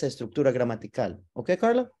mejorar esa estructura gramatical. ¿Ok,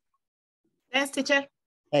 Carla? Yes, teacher.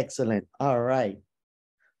 Excellent. All right.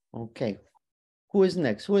 Okay. Who is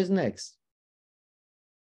next? Who is next?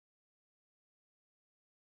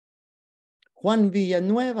 Juan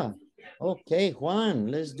Villanueva. Okay,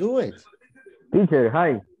 Juan, let's do it. Teacher,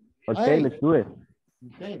 hi. Okay, Hi. let's do it.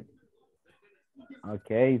 Okay.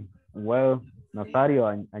 Okay, well, Nazario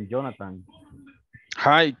and Jonathan.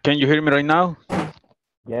 Hi, can you hear me right now?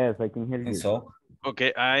 Yes, I can hear you. So,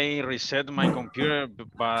 okay, I reset my computer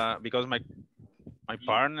because my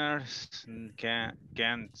partners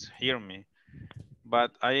can't hear me,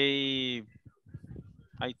 but I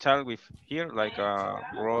talk with here like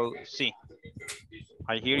role C.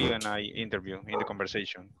 I hear you and I interview in the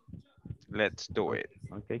conversation. Let's do it.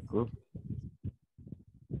 Okay, cool.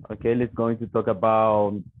 Okay, let's going to talk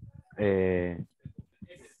about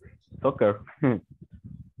soccer.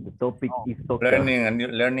 The topic is soccer.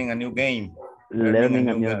 Learning a new game. Learning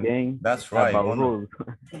a new game. That's right. About rules.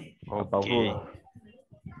 About rules.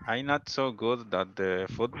 I'm not so good at the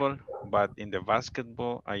football, but in the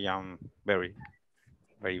basketball, I am very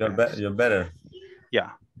You're better.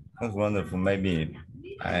 Yeah. That's wonderful. Maybe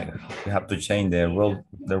we have to change the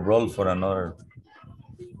role for another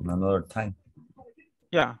time.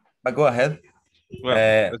 Yeah. But go ahead. Well,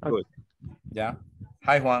 that's good. Yeah.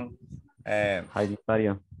 Hi, Juan. Hi,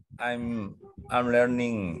 Mario. I'm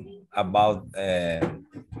learning about a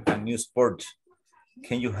new sport.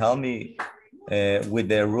 Can you help me with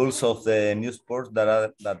the rules of the new sport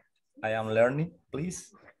that I am learning,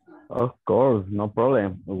 please? Of course, no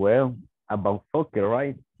problem. Well, about soccer,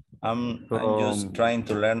 right? I'm just trying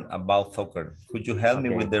to learn about soccer. Could you help me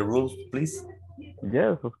with the rules, please?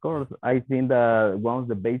 Yes, of course. I think that one of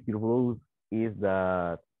the basic rules is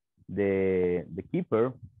that the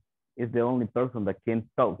keeper is the only person that can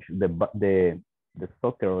touch the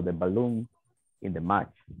soccer or the balloon in the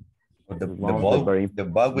match. The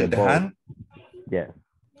ball with the hand? Yes.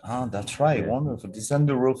 Oh, that's right. Yes. Wonderful. This is a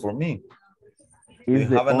new rule for me. Do you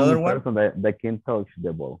have another one? Person that can touch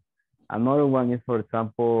the ball. Another one is, for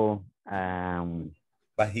example,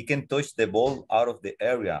 but he can touch the ball out of the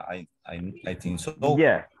area. I think so.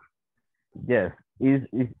 Yes. Yes.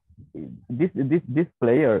 This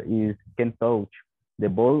player can touch the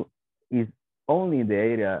ball is only in the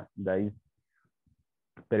area that is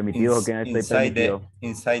permitido. Inside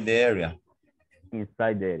the area.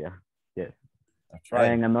 Inside the area. Yes. That's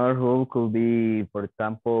right. And another rule could be, for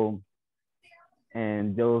example,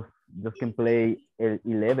 and just can play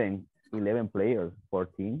 11 players for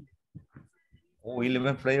team. Oh,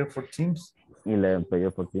 11 players for teams? 11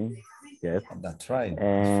 players for team. Yes. That's right.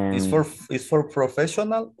 And it's for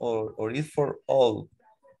professional or it's for all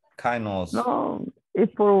kind of? No,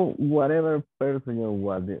 it's for whatever person you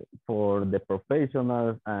want. For the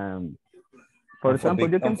professionals and for example,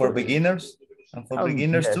 you can for beginners and for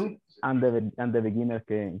beginners yes. too. And the beginners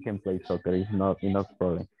can play soccer. It's not enough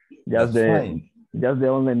problem. Just the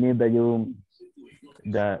only need that you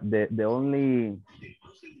the only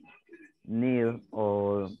need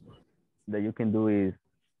or that you can do is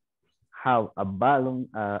have a balloon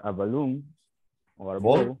or a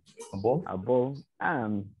ball,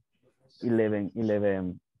 and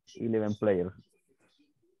 11 11 players.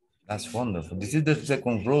 That's wonderful. This is the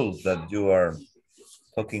second rule that you are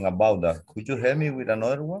talking about. That. Could you help me with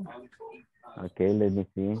another one? Okay, let me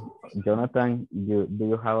see. Jonathan, do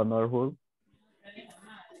you have another rule?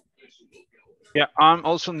 Yeah, I'm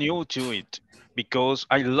also new to it because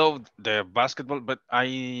I love the basketball, but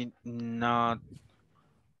I not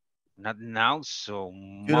now so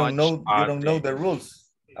You don't much. know. You don't know the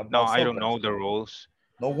rules No, about I don't soccer. know the rules.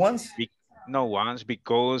 No ones. No ones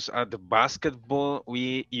because at the basketball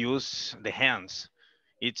we use the hands.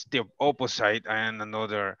 It's the opposite and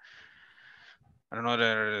another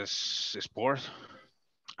sport.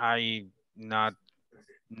 I not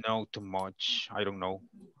know too much. I don't know.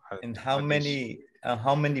 And how What is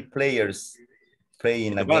many players play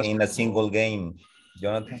in in a the game in a basketball? single game,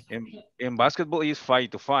 Jonathan? In basketball is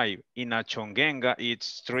 5-5. In a chongenga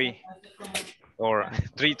it's 3 or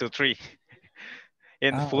 3-3.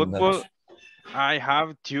 In football, I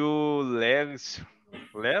have 2 legs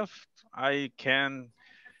left. I can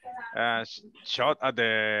shot at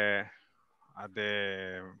the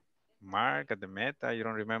mark at the meta. You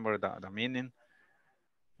don't remember the meaning,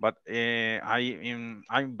 but I'm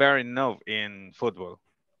very new in football.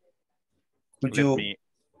 Could Let you? me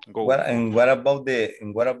go. What about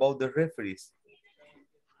the referees?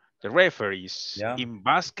 The referees in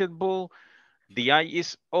basketball, the eye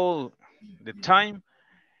is all the time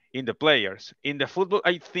in the players. In the football,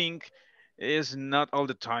 I think is not all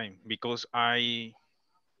the time because I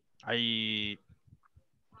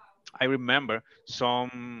remember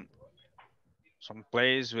some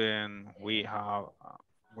plays when we have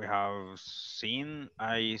seen.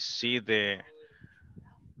 I see the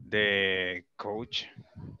coach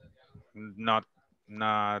not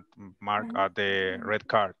mark at the red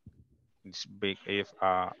card. It's big if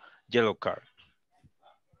a yellow card.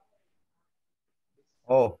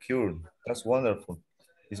 Oh, cool. That's wonderful.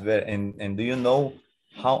 It's very and do you know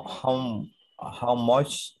how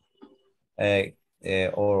much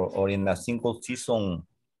or in a single season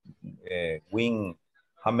win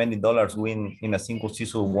how many dollars win in a single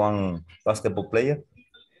season one basketball player?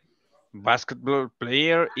 Basketball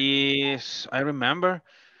player is I remember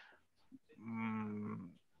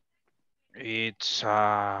it's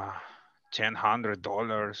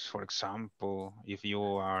 $1,000 for example if you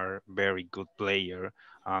are very good player.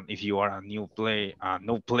 If you are a new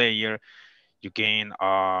player, you gain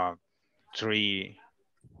 $300.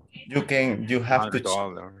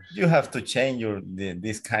 You have to change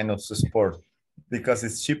this kind of sport because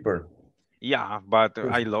it's cheaper. Yeah, but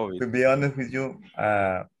I love it. To be honest with you,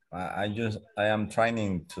 I am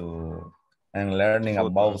trying to and learning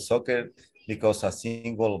about soccer because a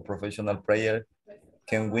single professional player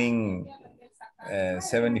can win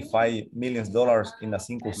 $75 million in a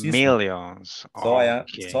single season. Millions. So I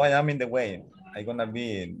am in the way. I'm gonna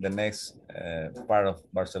be the next part of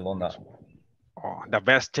Barcelona. Oh, the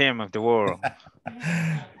best team of the world.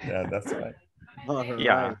 Yeah, that's right. All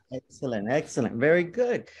right. Excellent. Very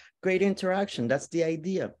good. Great interaction. That's the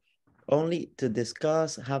idea. Only to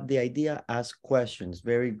discuss, have the idea, ask questions.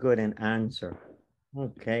 Very good and answer.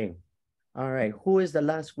 Okay. All right. Who is the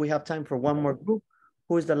last? We have time for one more group.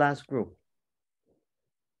 Who is the last group?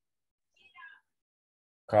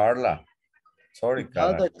 Carla. Sorry,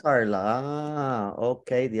 Carla. Other Carla. Ah,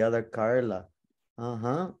 okay. The other Carla.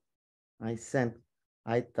 Uh-huh. I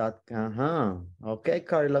thought, okay,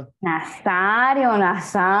 Carla. Nazario.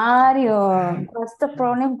 What's the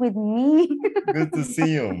problem with me? Good to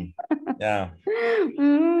see you. Yeah.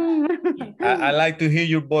 I like to hear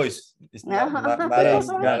your voice. It's not us.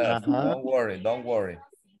 Don't worry.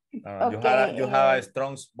 Okay, you have a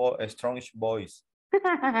strong voice.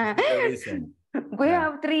 That's the reason. We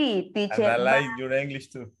have 3, teacher. And I like your English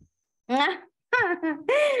too.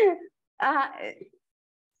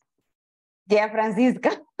 Yeah,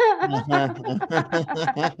 Francisca.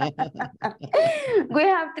 We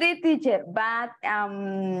have 3 teachers, but I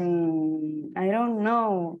don't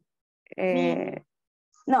know.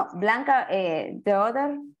 No, Blanca, the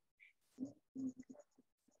other,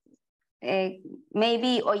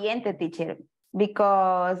 maybe oyente teacher,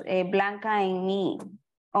 because Blanca and me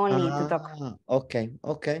only to talk. Okay.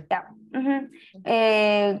 Yeah.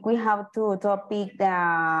 We have to topic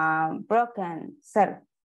the broken self.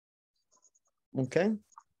 Okay.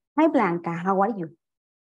 Hi, Blanca. How are you?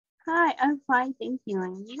 Hi, I'm fine, thank you.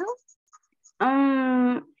 And you?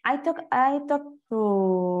 I talk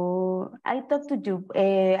to you.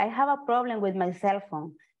 I have a problem with my cell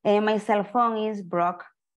phone. My cell phone is broke.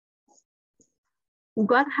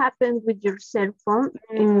 What happened with your cell phone?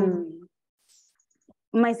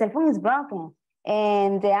 My cell phone is broken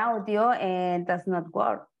and the audio does not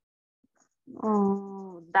work.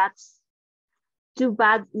 Oh, that's too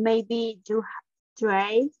bad. Maybe you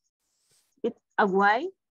trade it away.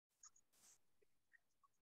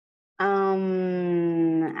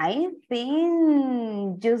 I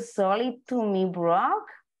think you sold it to me, Brock.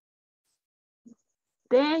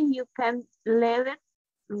 Then you can let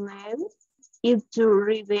it to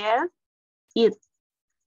reveal it.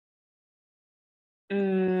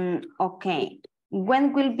 Okay.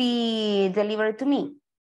 When will be delivered to me?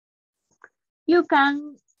 You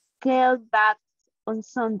can get that on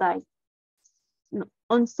Sunday. No,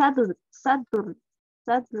 on Saturday.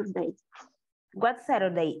 What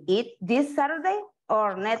Saturday? This Saturday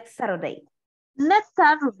or next Saturday? Next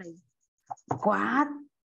Saturday. What?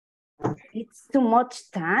 It's too much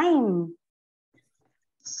time.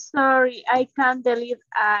 Sorry, I can't believe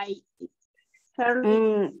I'm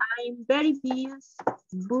very busy.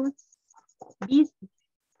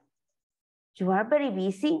 You are very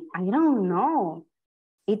busy? I don't know.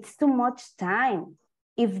 It's too much time.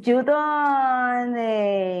 If you don't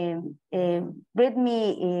read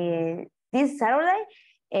me this Saturday,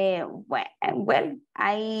 well,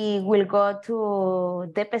 I will go to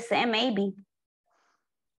DPC maybe.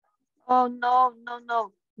 Oh, no.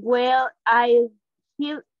 Well, I'll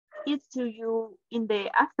give it to you in the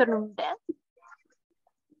afternoon then.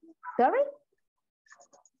 Sorry?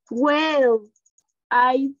 Well,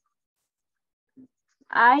 I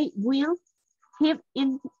will give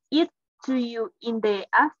it to you in the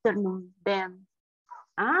afternoon then.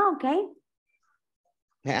 Okay.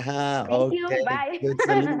 Ajá, Thank you, okay, bye. good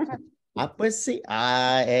solution. Pues sí,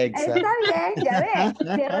 exacto. Está bien, ya ve.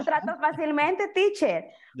 Cierro trato fácilmente,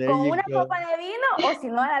 teacher. There Con you una go. copa de vino o si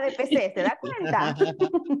no a la DPC, ¿se da cuenta?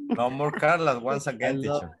 No more Carlas once again,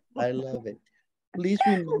 teacher. I love it. Please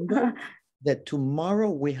remember that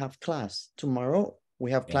tomorrow we have class. Tomorrow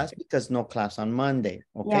we have class because no class on Monday,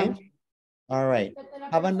 okay? Yeah. All right.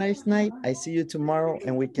 Have a nice night. I see you tomorrow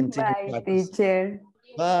and we continue Bye, practice. teacher.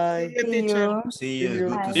 Bye. See you. See you. It's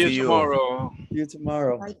good to See you see you. tomorrow. See you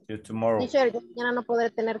tomorrow. See you tomorrow. Teacher, yo mañana no podré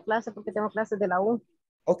tener clase porque tengo clases de la U.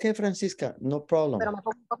 Okay, Francisca, no problem. Pero me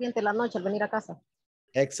pongo paciente en la noche al venir a casa.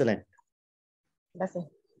 Excellent. Gracias.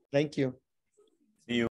 Thank you.